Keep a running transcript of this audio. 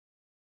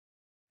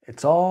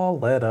It's all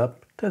led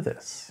up to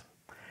this.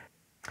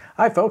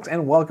 Hi folks,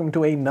 and welcome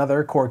to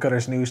another Cord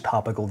Cutters News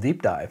topical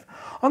deep dive.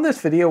 On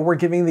this video, we're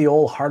giving the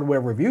old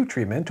hardware review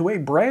treatment to a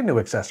brand new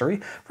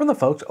accessory from the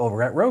folks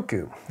over at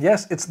Roku.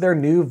 Yes, it's their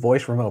new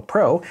Voice Remote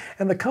Pro,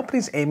 and the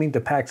company's aiming to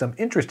pack some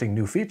interesting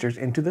new features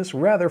into this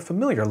rather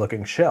familiar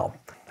looking shell.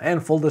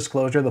 And full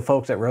disclosure, the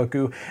folks at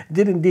Roku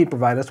did indeed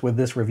provide us with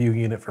this review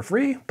unit for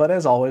free, but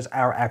as always,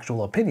 our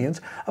actual opinions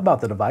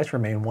about the device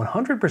remain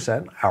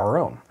 100% our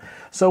own.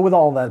 So with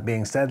all that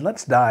being said,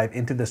 let's dive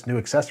into this new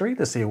accessory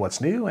to see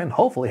what's new and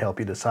hopefully help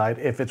you decide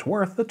if it's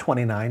worth the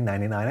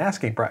 $29.99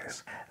 asking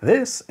price.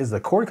 This is the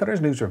Cord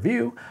Cutters News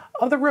review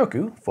of the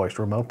Roku Voice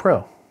Remote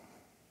Pro.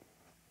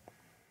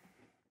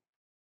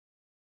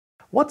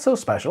 What's so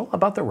special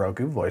about the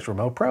Roku Voice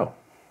Remote Pro?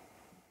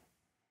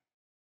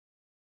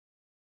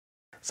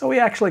 So we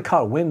actually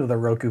caught wind of the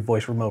Roku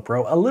Voice Remote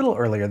Pro a little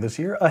earlier this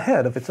year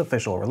ahead of its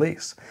official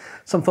release.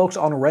 Some folks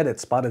on Reddit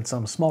spotted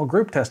some small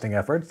group testing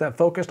efforts that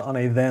focused on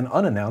a then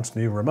unannounced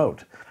new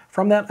remote.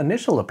 From that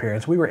initial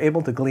appearance, we were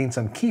able to glean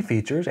some key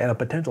features and a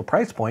potential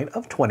price point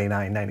of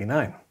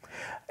 $29.99.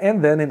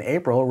 And then in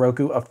April,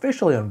 Roku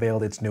officially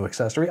unveiled its new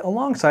accessory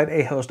alongside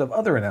a host of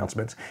other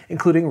announcements,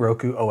 including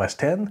Roku OS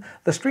X,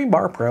 the Stream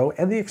Bar Pro,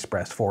 and the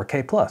Express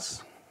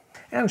 4K+.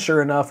 And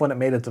sure enough, when it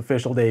made its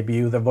official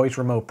debut, the Voice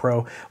Remote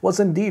Pro was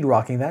indeed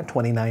rocking that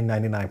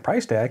 $29.99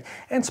 price tag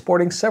and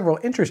sporting several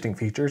interesting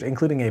features,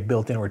 including a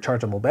built-in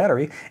rechargeable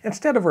battery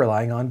instead of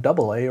relying on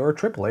AA or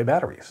AAA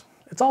batteries.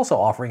 It's also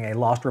offering a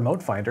lost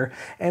remote finder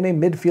and a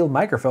mid-field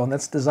microphone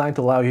that's designed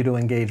to allow you to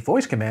engage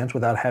voice commands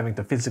without having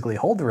to physically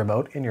hold the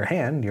remote in your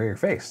hand near your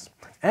face.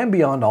 And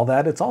beyond all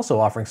that, it's also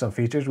offering some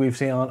features we've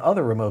seen on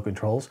other remote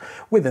controls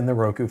within the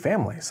Roku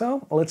family.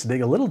 So let's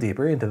dig a little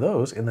deeper into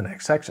those in the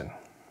next section.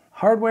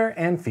 Hardware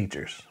and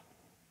features.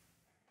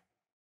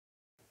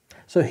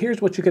 So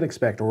here's what you can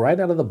expect right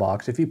out of the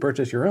box if you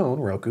purchase your own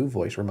Roku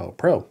Voice Remote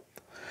Pro.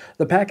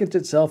 The package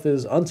itself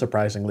is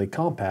unsurprisingly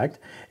compact.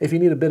 If you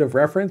need a bit of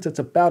reference, it's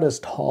about as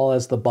tall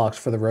as the box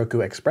for the Roku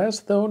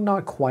Express, though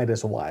not quite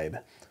as wide.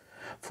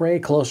 For a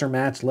closer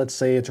match, let's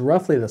say it's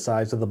roughly the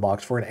size of the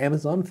box for an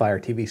Amazon Fire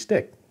TV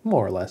stick,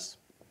 more or less.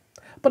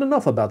 But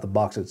enough about the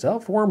box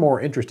itself, we're more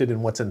interested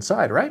in what's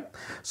inside, right?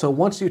 So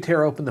once you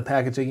tear open the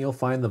packaging, you'll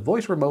find the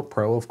Voice Remote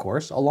Pro, of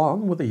course,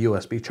 along with a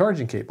USB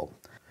charging cable.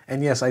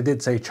 And yes, I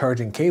did say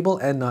charging cable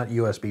and not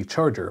USB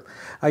charger.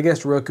 I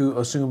guess Roku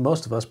assumed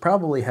most of us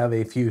probably have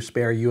a few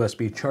spare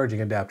USB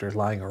charging adapters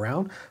lying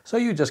around, so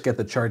you just get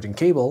the charging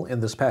cable in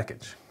this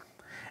package.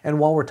 And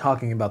while we're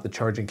talking about the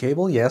charging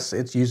cable, yes,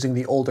 it's using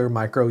the older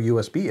micro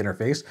USB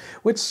interface,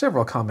 which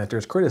several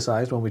commenters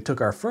criticized when we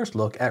took our first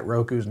look at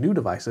Roku's new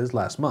devices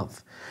last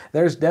month.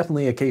 There's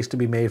definitely a case to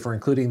be made for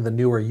including the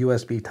newer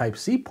USB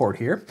Type-C port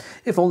here,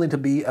 if only to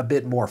be a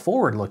bit more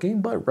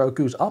forward-looking, but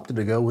Roku's opted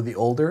to go with the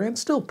older and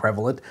still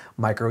prevalent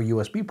micro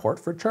USB port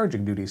for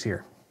charging duties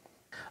here.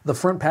 The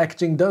front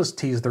packaging does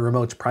tease the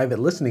remote's private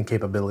listening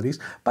capabilities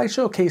by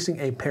showcasing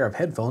a pair of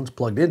headphones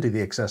plugged into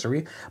the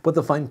accessory, but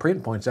the fine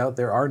print points out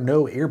there are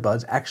no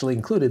earbuds actually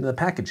included in the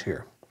package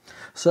here.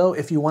 So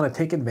if you want to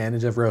take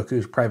advantage of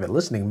Roku's private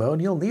listening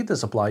mode, you'll need to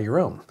supply your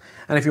own.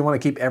 And if you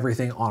want to keep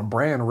everything on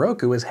brand,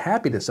 Roku is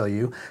happy to sell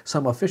you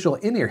some official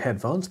in-ear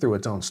headphones through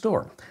its own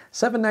store.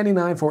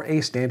 $7.99 for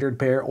a standard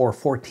pair or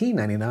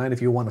 $14.99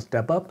 if you want to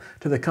step up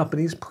to the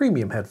company's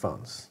premium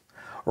headphones.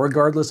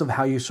 Regardless of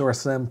how you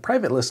source them,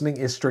 private listening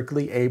is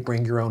strictly a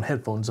bring-your-own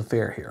headphones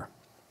affair here.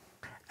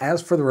 As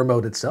for the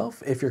remote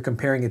itself, if you're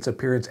comparing its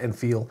appearance and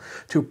feel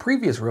to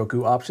previous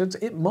Roku options,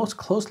 it most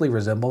closely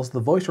resembles the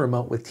voice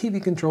remote with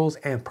TV controls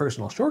and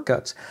personal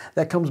shortcuts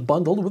that comes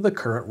bundled with the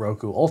current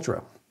Roku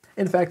Ultra.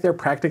 In fact, they're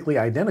practically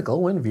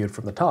identical when viewed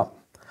from the top.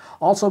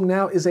 Also,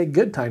 now is a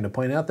good time to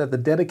point out that the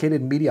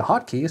dedicated media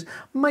hotkeys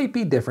might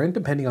be different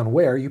depending on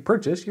where you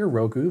purchase your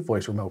Roku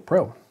Voice Remote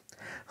Pro.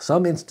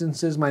 Some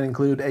instances might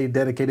include a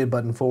dedicated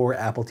button for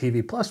Apple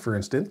TV Plus, for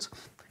instance.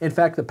 In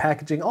fact, the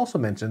packaging also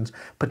mentions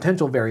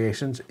potential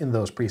variations in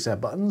those preset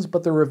buttons,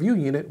 but the review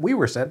unit we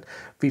were sent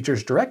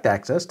features direct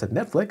access to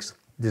Netflix,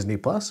 Disney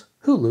Plus,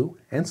 Hulu,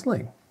 and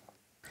Sling.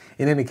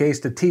 In any case,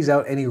 to tease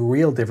out any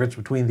real difference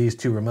between these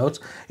two remotes,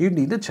 you'd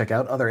need to check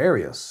out other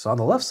areas. On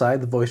the left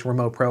side, the Voice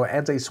Remote Pro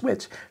adds a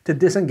switch to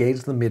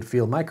disengage the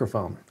midfield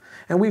microphone.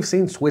 And we've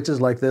seen switches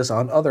like this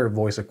on other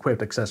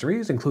voice-equipped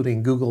accessories,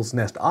 including Google's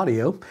Nest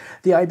Audio.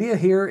 The idea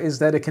here is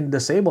that it can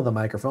disable the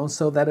microphone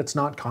so that it's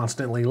not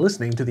constantly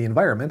listening to the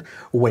environment,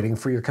 waiting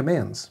for your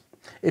commands.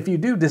 If you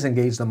do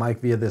disengage the mic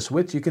via this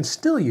switch, you can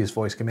still use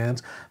voice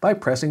commands by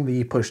pressing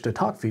the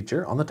push-to-talk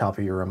feature on the top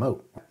of your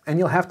remote. And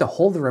you'll have to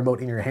hold the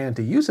remote in your hand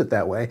to use it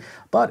that way,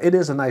 but it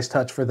is a nice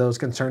touch for those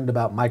concerned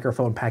about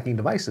microphone packing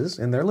devices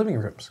in their living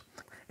rooms.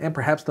 And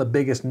perhaps the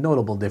biggest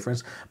notable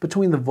difference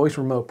between the Voice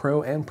Remote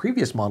Pro and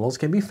previous models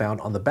can be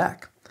found on the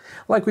back.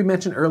 Like we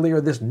mentioned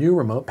earlier, this new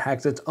remote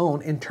packs its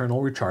own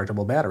internal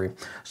rechargeable battery,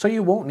 so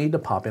you won't need to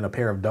pop in a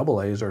pair of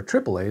AA's or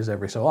AAA's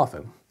every so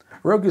often.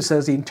 Roku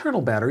says the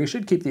internal battery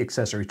should keep the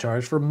accessory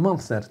charged for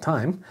months at a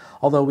time,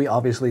 although we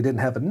obviously didn't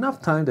have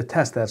enough time to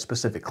test that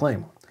specific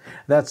claim.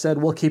 That said,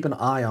 we'll keep an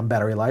eye on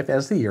battery life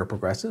as the year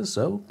progresses,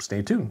 so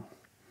stay tuned.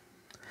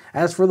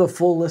 As for the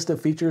full list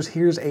of features,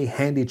 here's a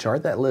handy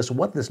chart that lists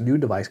what this new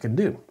device can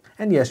do.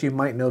 And yes, you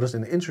might notice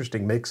an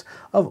interesting mix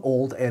of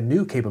old and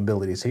new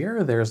capabilities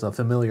here. There's the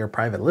familiar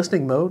private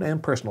listening mode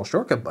and personal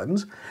shortcut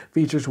buttons,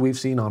 features we've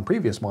seen on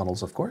previous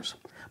models, of course.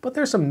 But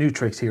there's some new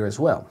tricks here as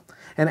well.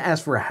 And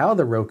as for how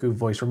the Roku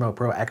Voice Remote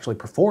Pro actually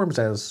performs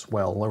as,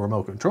 well, a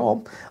remote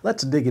control,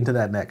 let's dig into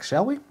that next,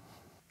 shall we?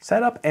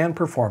 Setup and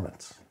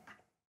performance.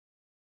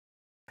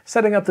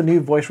 Setting up the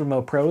new Voice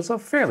Remote Pro is a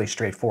fairly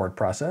straightforward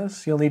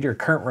process. You'll need your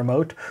current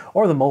remote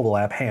or the mobile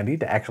app handy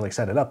to actually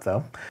set it up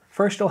though.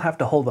 First, you'll have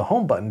to hold the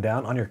home button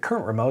down on your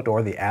current remote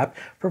or the app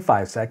for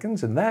 5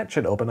 seconds, and that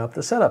should open up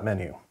the setup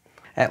menu.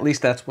 At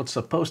least that's what's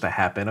supposed to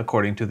happen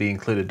according to the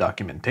included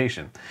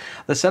documentation.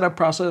 The setup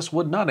process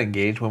would not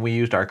engage when we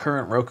used our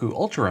current Roku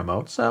Ultra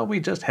remote, so we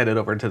just headed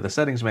over to the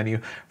settings menu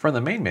from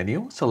the main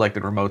menu,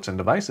 selected remotes and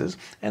devices,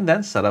 and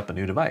then set up a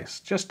new device.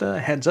 Just a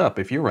heads up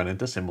if you run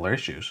into similar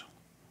issues.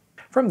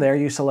 From there,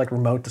 you select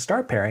remote to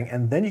start pairing,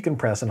 and then you can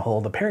press and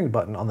hold the pairing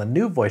button on the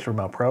new Voice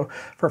Remote Pro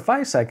for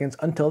 5 seconds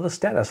until the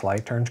status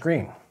light turns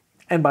green.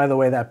 And by the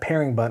way, that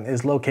pairing button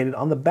is located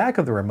on the back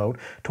of the remote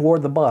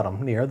toward the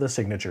bottom near the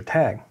signature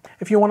tag.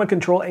 If you want to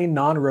control a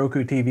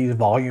non-Roku TV's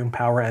volume,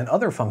 power, and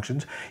other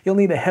functions, you'll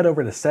need to head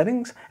over to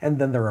Settings and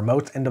then the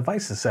Remotes and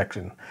Devices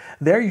section.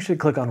 There you should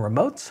click on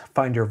Remotes,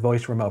 find your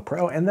Voice Remote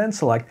Pro, and then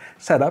select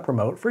Set Up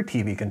Remote for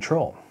TV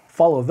Control.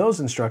 Follow those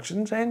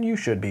instructions and you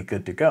should be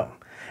good to go.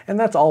 And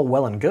that's all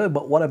well and good,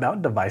 but what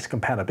about device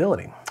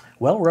compatibility?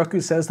 Well, Roku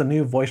says the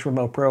new Voice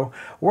Remote Pro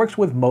works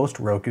with most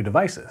Roku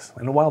devices,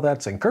 and while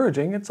that's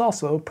encouraging, it's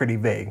also pretty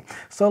vague.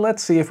 So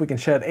let's see if we can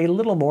shed a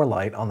little more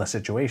light on the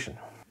situation.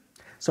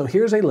 So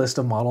here's a list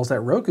of models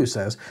that Roku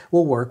says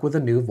will work with the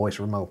new Voice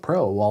Remote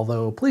Pro,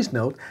 although please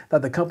note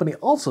that the company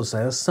also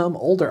says some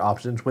older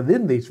options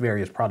within these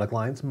various product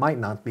lines might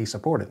not be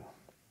supported.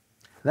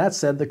 That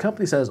said, the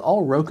company says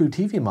all Roku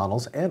TV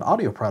models and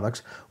audio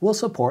products will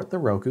support the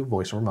Roku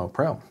Voice Remote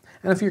Pro.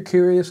 And if you're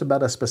curious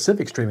about a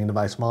specific streaming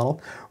device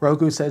model,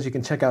 Roku says you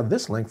can check out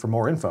this link for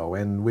more info,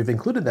 and we've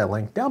included that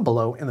link down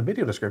below in the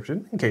video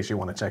description in case you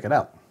want to check it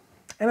out.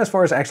 And as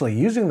far as actually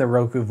using the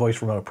Roku Voice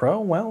Remote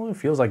Pro, well, it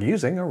feels like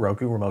using a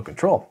Roku remote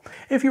control.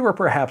 If you were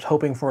perhaps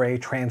hoping for a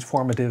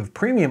transformative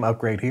premium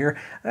upgrade here,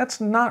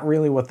 that's not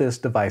really what this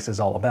device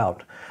is all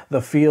about.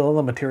 The feel,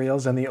 the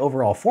materials, and the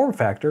overall form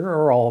factor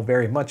are all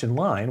very much in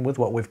line with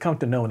what we've come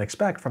to know and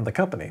expect from the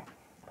company.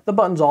 The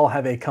buttons all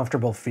have a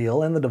comfortable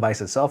feel, and the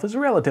device itself is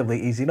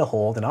relatively easy to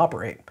hold and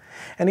operate.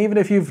 And even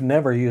if you've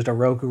never used a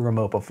Roku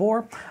remote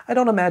before, I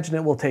don't imagine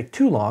it will take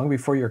too long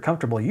before you're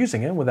comfortable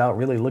using it without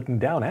really looking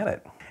down at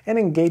it. And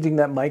engaging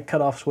that mic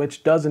cutoff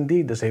switch does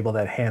indeed disable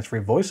that hands-free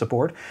voice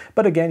support,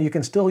 but again, you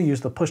can still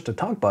use the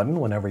push-to-talk button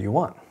whenever you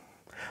want.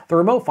 The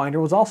remote finder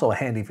was also a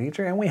handy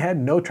feature, and we had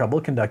no trouble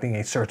conducting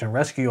a search and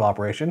rescue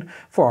operation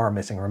for our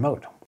missing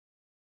remote.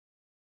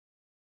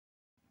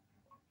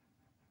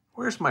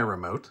 Where's my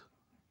remote?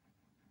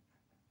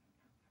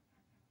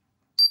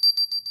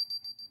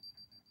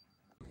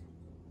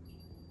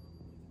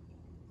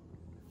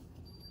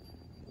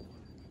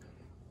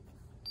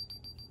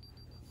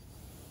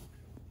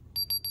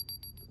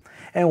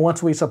 And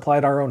once we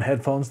supplied our own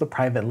headphones, the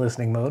private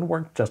listening mode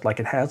worked just like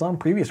it has on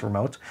previous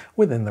remotes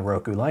within the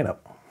Roku lineup.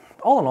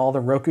 All in all, the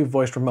Roku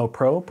Voice Remote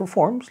Pro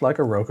performs like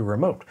a Roku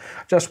remote,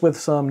 just with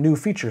some new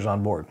features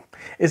on board.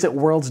 Is it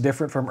worlds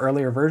different from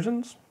earlier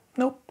versions?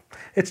 Nope.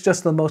 It's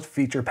just the most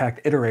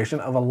feature-packed iteration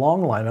of a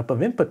long lineup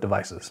of input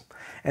devices.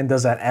 And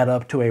does that add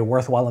up to a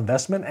worthwhile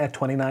investment at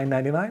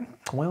 $29.99?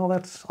 Well,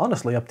 that's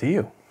honestly up to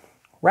you.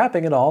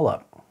 Wrapping it all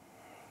up.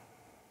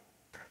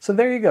 So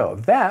there you go,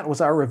 that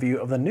was our review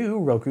of the new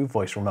Roku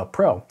Voice Remote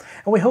Pro,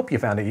 and we hope you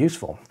found it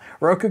useful.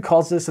 Roku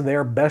calls this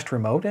their best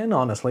remote, and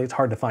honestly it's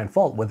hard to find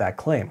fault with that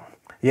claim.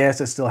 Yes,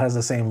 it still has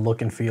the same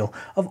look and feel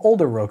of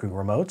older Roku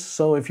remotes,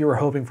 so if you were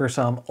hoping for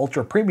some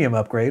ultra premium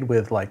upgrade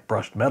with like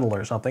brushed metal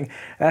or something,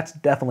 that's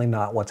definitely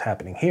not what's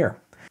happening here.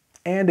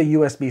 And a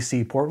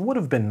USB-C port would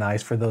have been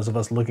nice for those of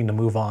us looking to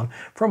move on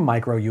from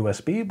micro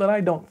USB, but I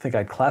don't think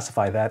I'd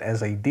classify that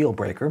as a deal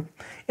breaker.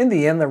 In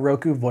the end, the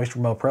Roku Voice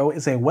Remote Pro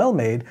is a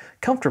well-made,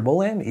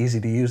 comfortable, and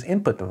easy-to-use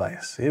input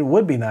device. It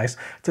would be nice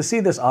to see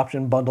this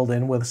option bundled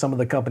in with some of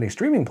the company's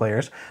streaming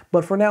players,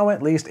 but for now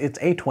at least it's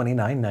a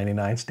 $29.99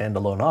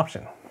 standalone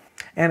option.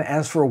 And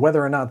as for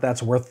whether or not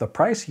that's worth the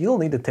price, you'll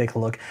need to take a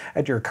look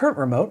at your current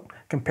remote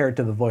compared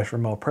to the Voice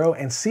Remote Pro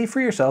and see for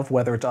yourself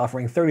whether it's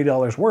offering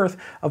 $30 worth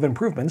of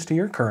improvements to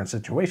your current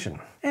situation.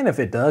 And if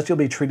it does, you'll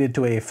be treated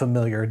to a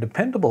familiar,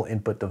 dependable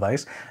input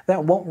device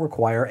that won't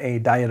require a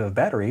diet of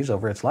batteries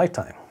over its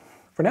lifetime.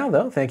 For now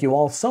though, thank you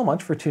all so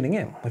much for tuning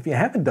in. If you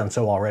haven't done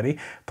so already,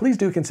 please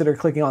do consider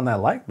clicking on that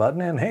like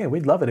button, and hey,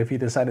 we'd love it if you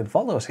decided to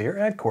follow us here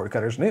at Cord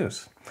Cutters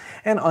News.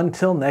 And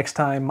until next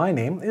time, my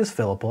name is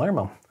Philip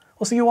Palermo.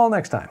 We'll see you all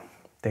next time.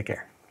 Take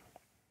care.